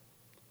joke.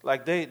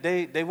 Like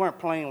they weren't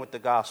playing with the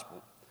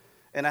gospel.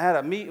 And I had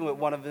a meeting with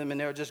one of them, and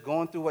they were just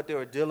going through what they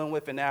were dealing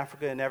with in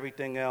Africa and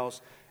everything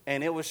else.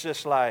 And it was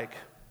just like,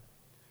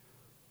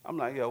 I'm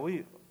like, yo,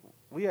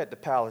 we at the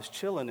palace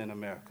chilling in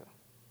America.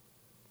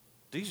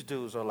 These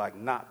dudes are like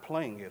not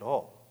playing at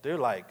all. They're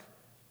like,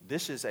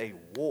 this is a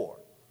war.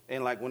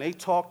 And like when they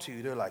talk to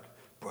you, they're like,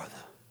 brother,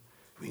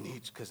 we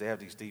need, because they have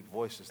these deep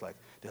voices, like,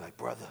 they're like,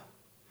 brother,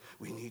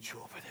 we need you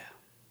over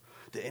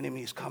there. The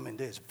enemy is coming.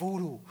 There's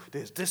voodoo.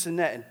 There's this and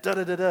that and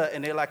da-da-da-da.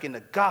 And they're like in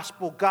the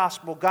gospel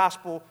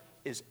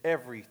is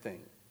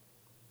everything.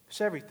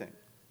 It's everything.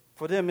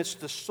 For them, it's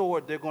the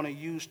sword they're going to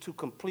use to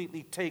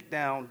completely take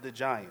down the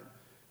giant.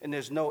 And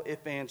there's no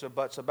ifs, ands, or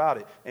buts about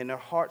it. And their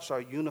hearts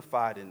are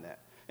unified in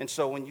that. And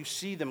so when you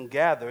see them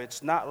gather,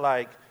 it's not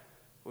like,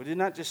 well, they're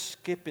not just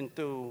skipping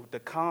through the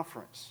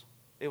conference.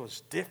 It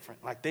was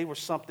different. Like they were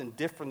something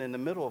different in the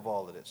middle of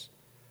all of this.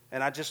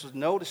 And I just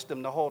noticed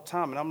them the whole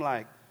time. And I'm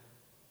like,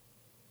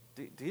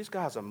 these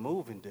guys are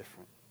moving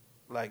different.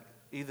 Like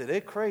either they're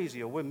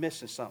crazy or we're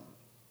missing something,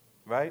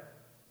 right?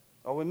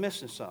 Or we're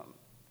missing something.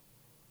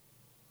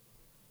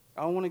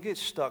 I don't want to get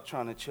stuck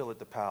trying to chill at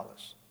the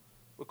palace.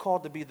 We're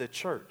called to be the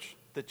church.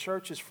 The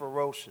church is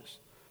ferocious.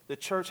 The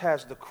church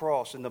has the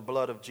cross and the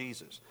blood of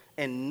Jesus.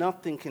 And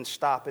nothing can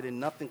stop it and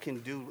nothing can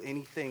do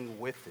anything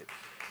with it.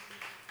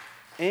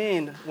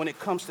 And when it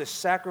comes to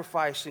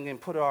sacrificing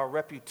and putting our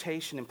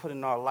reputation and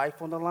putting our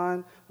life on the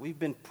line, we've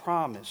been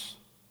promised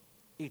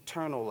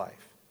eternal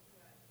life.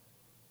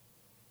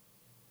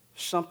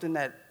 Something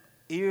that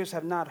ears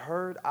have not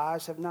heard,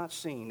 eyes have not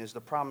seen is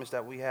the promise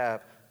that we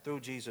have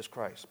through Jesus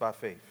Christ by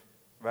faith,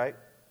 right?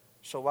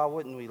 So why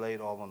wouldn't we lay it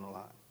all on the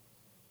line?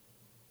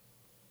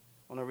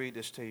 I want to read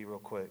this to you real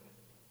quick.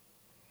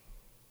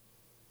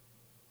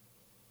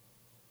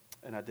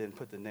 And I didn't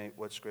put the name,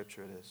 what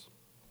scripture it is.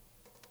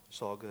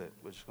 It's all good.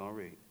 We're just going to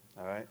read,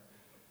 all right?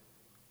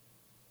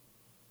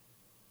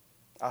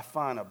 I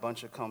find a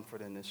bunch of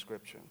comfort in this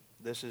scripture.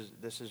 This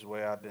is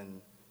where I've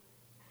been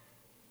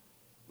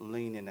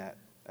leaning at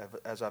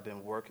as I've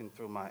been working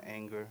through my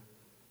anger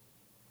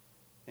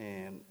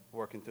and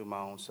working through my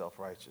own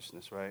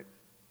self-righteousness, right?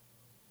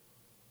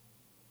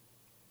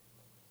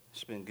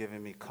 It's been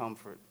giving me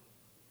comfort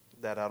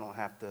that I don't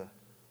have to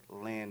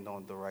land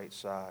on the right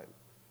side,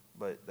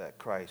 but that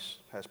Christ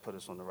has put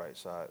us on the right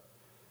side.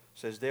 It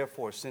says,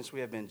 therefore, since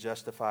we have been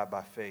justified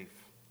by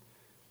faith,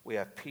 we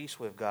have peace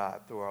with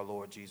God through our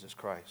Lord Jesus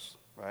Christ,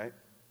 right?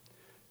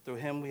 Through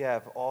him we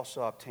have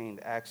also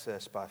obtained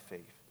access by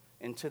faith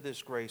into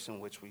this grace in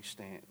which we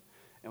stand.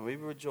 And we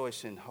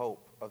rejoice in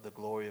hope of the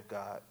glory of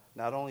God.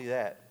 Not only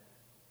that,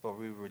 but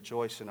we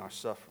rejoice in our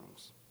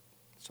sufferings.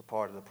 It's a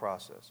part of the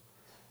process.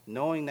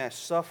 Knowing that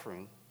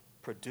suffering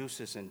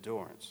produces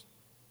endurance.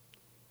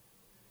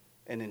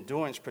 And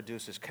endurance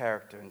produces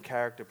character, and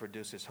character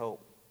produces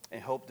hope.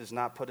 And hope does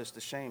not put us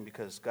to shame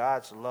because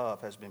God's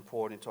love has been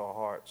poured into our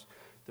hearts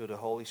through the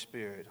Holy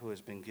Spirit who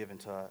has been given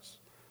to us.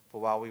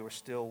 For while we were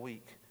still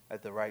weak,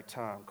 at the right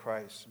time,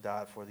 Christ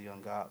died for the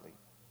ungodly.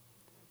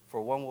 For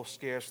one will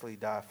scarcely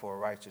die for a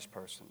righteous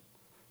person,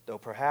 though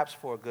perhaps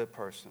for a good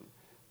person,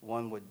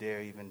 one would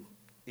dare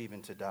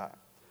even to die.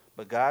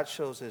 But God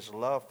shows his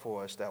love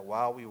for us that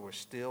while we were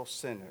still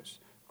sinners,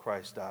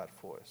 Christ died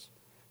for us.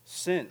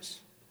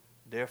 Since,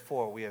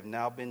 therefore, we have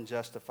now been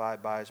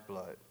justified by his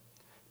blood,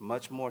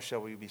 much more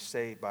shall we be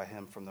saved by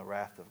him from the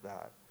wrath of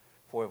God.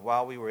 For if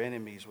while we were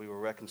enemies, we were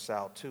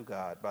reconciled to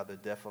God by the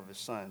death of his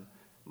Son,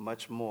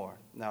 much more,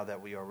 now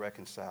that we are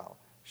reconciled,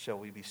 shall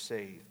we be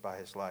saved by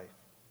his life.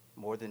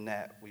 More than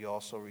that, we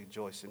also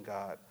rejoice in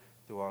God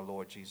through our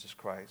Lord Jesus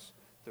Christ,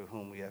 through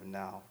whom we have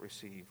now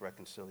received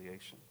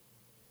reconciliation.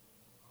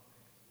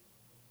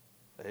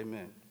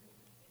 Amen.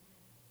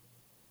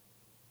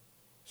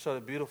 So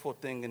the beautiful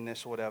thing in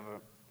this, whatever,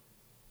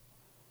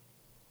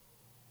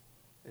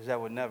 is that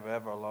we're never,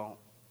 ever alone.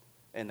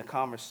 And the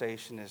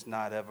conversation is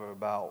not ever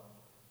about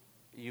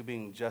you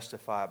being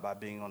justified by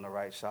being on the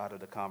right side of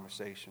the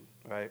conversation,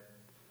 right?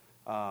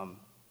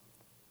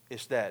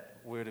 It's that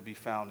we're to be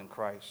found in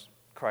Christ.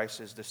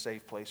 Christ is the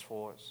safe place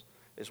for us.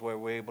 It's where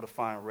we're able to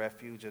find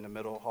refuge in the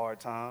middle of hard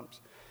times.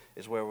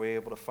 It's where we're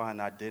able to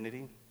find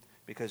identity.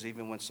 Because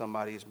even when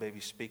somebody is maybe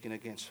speaking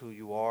against who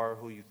you are,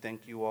 who you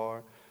think you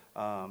are,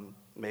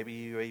 maybe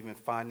you're even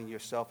finding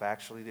yourself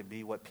actually to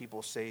be what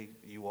people say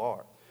you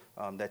are,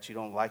 that you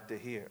don't like to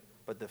hear.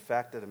 But the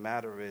fact of the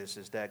matter is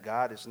that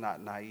God is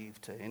not naive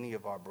to any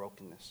of our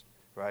brokenness,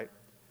 right?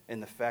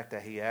 And the fact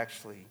that he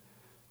actually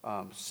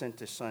sent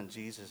his son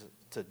Jesus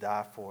to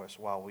die for us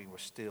while we were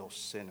still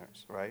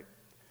sinners, right?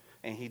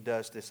 And he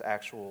does this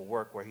actual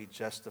work where he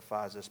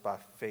justifies us by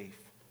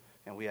faith,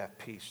 and we have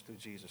peace through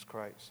Jesus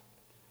Christ.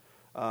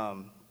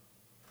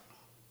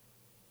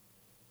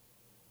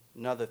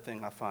 Another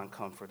thing I find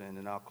comfort in,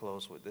 and I'll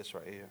close with this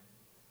right here,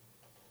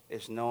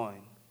 is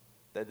knowing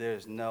that there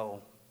is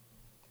no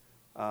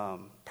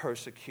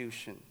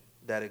persecution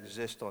that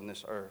exists on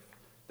this earth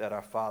that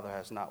our Father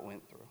has not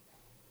went through,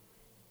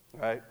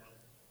 right?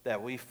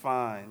 That we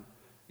find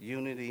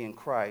unity in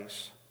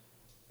Christ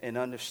and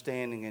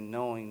understanding and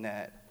knowing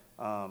that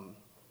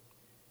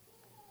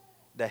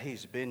that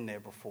he's been there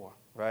before,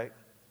 right?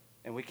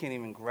 And we can't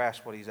even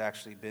grasp what he's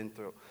actually been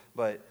through.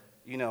 But,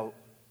 you know,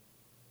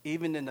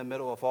 even in the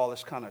middle of all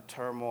this kind of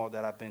turmoil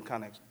that I've been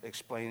kind of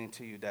explaining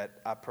to you that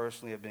I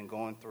personally have been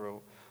going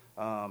through,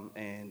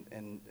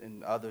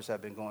 and others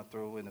have been going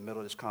through in the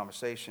middle of this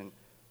conversation,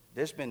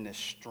 there's been this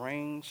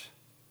strange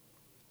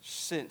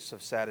sense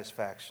of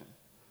satisfaction.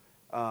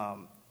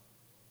 And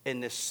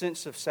this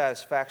sense of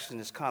satisfaction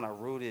is kind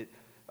of rooted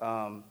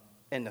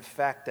in the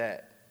fact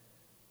that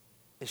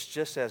it's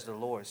just as the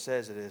Lord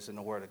says it is in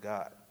the Word of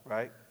God,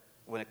 right?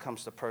 When it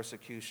comes to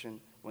persecution,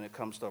 when it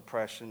comes to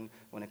oppression,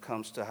 when it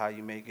comes to how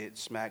you may get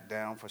smacked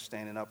down for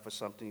standing up for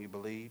something you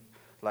believe,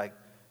 like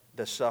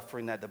the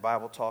suffering that the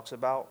Bible talks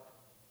about,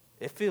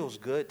 It feels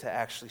good to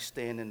actually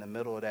stand in the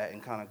middle of that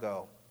and kind of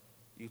go,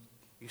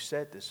 you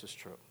said this was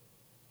true.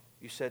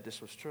 You said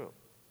this was true.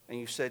 And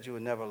you said you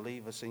would never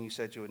leave us, and you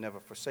said you would never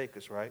forsake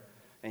us, right?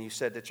 And you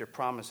said that your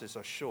promises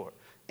are sure.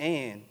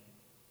 And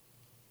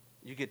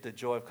you get the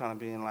joy of kind of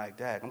being like,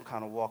 Dad, I'm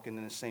kind of walking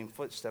in the same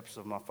footsteps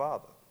of my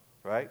father,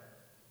 right?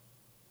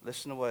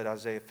 Listen to what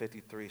Isaiah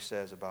 53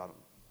 says about him.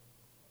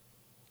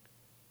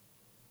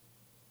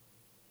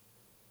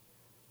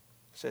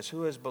 It says,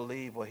 who has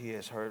believed what he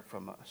has heard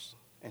from us?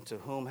 And to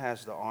whom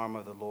has the arm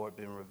of the Lord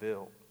been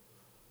revealed?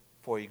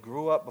 For he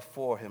grew up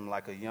before him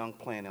like a young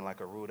plant and like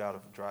a root out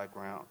of dry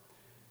ground.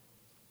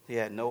 He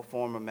had no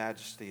form of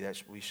majesty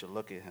that we should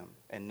look at him,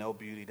 and no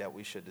beauty that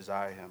we should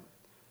desire him.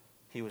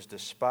 He was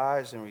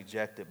despised and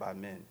rejected by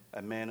men,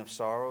 a man of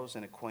sorrows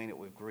and acquainted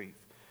with grief.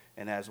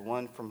 And as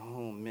one from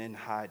whom men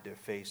hide their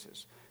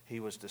faces, he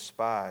was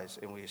despised,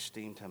 and we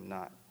esteemed him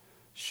not.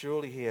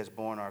 Surely he has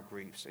borne our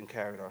griefs and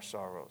carried our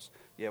sorrows,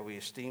 yet we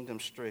esteemed him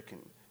stricken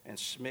and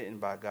smitten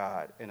by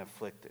God and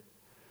afflicted.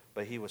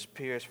 But he was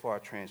pierced for our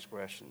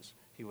transgressions.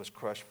 He was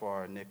crushed for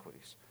our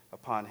iniquities.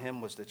 Upon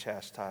him was the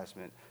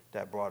chastisement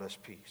that brought us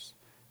peace.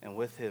 And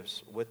with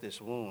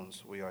his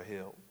wounds we are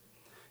healed.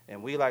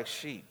 And we like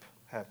sheep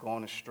have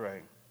gone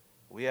astray.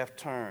 We have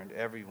turned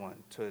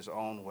everyone to his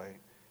own way.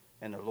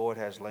 And the Lord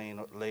has laid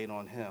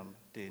on him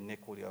the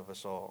iniquity of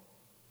us all.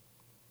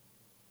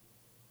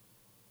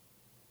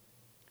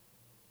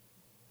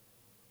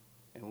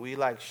 And we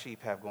like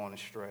sheep have gone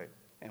astray.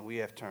 And we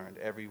have turned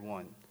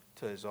everyone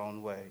to his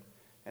own way.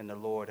 And the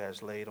Lord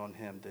has laid on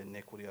him the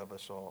iniquity of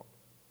us all.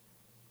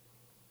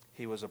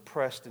 He was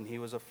oppressed and he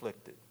was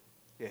afflicted,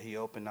 yet he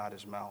opened not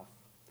his mouth.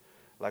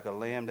 Like a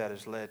lamb that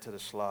is led to the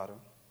slaughter,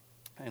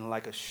 and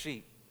like a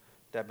sheep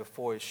that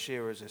before his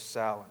shearers is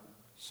silent,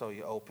 so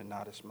he opened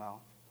not his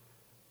mouth.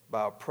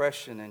 By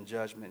oppression and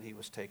judgment he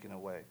was taken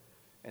away.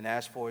 And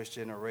as for his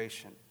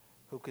generation,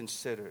 who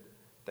considered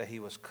that he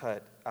was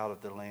cut out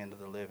of the land of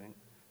the living,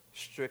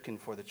 stricken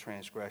for the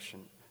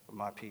transgression of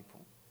my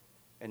people.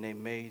 And they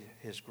made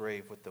his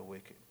grave with the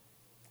wicked,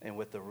 and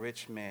with the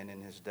rich man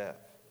in his death,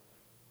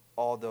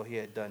 although he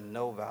had done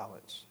no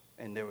violence,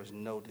 and there was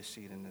no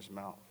deceit in his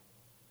mouth.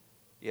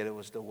 Yet it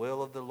was the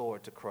will of the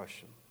Lord to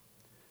crush him.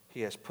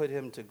 He has put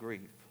him to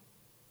grief.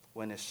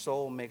 When his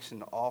soul makes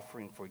an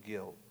offering for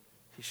guilt,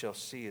 he shall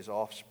see his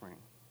offspring.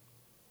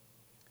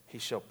 He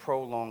shall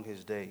prolong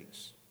his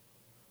days.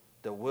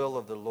 The will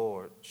of the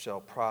Lord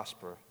shall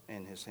prosper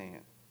in his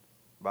hand.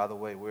 By the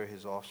way, we're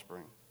his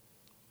offspring,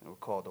 and we're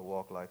called to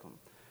walk like him.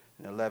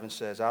 And 11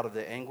 says, out of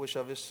the anguish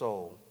of his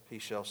soul he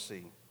shall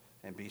see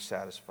and be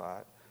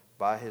satisfied.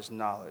 By his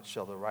knowledge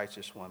shall the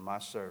righteous one, my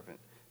servant,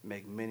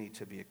 make many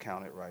to be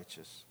accounted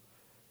righteous,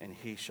 and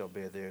he shall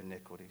bear their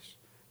iniquities.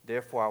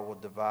 Therefore I will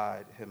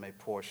divide him a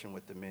portion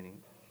with the many,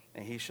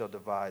 and he shall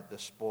divide the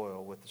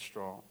spoil with the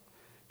strong,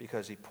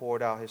 because he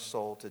poured out his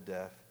soul to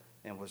death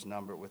and was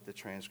numbered with the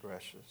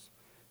transgressors.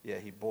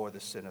 Yet he bore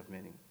the sin of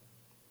many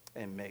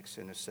and makes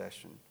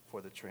intercession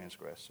for the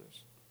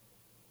transgressors.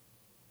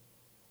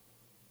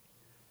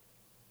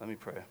 Let me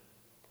pray.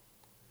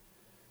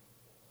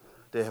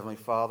 Dear Heavenly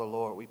Father,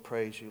 Lord, we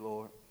praise you,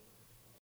 Lord.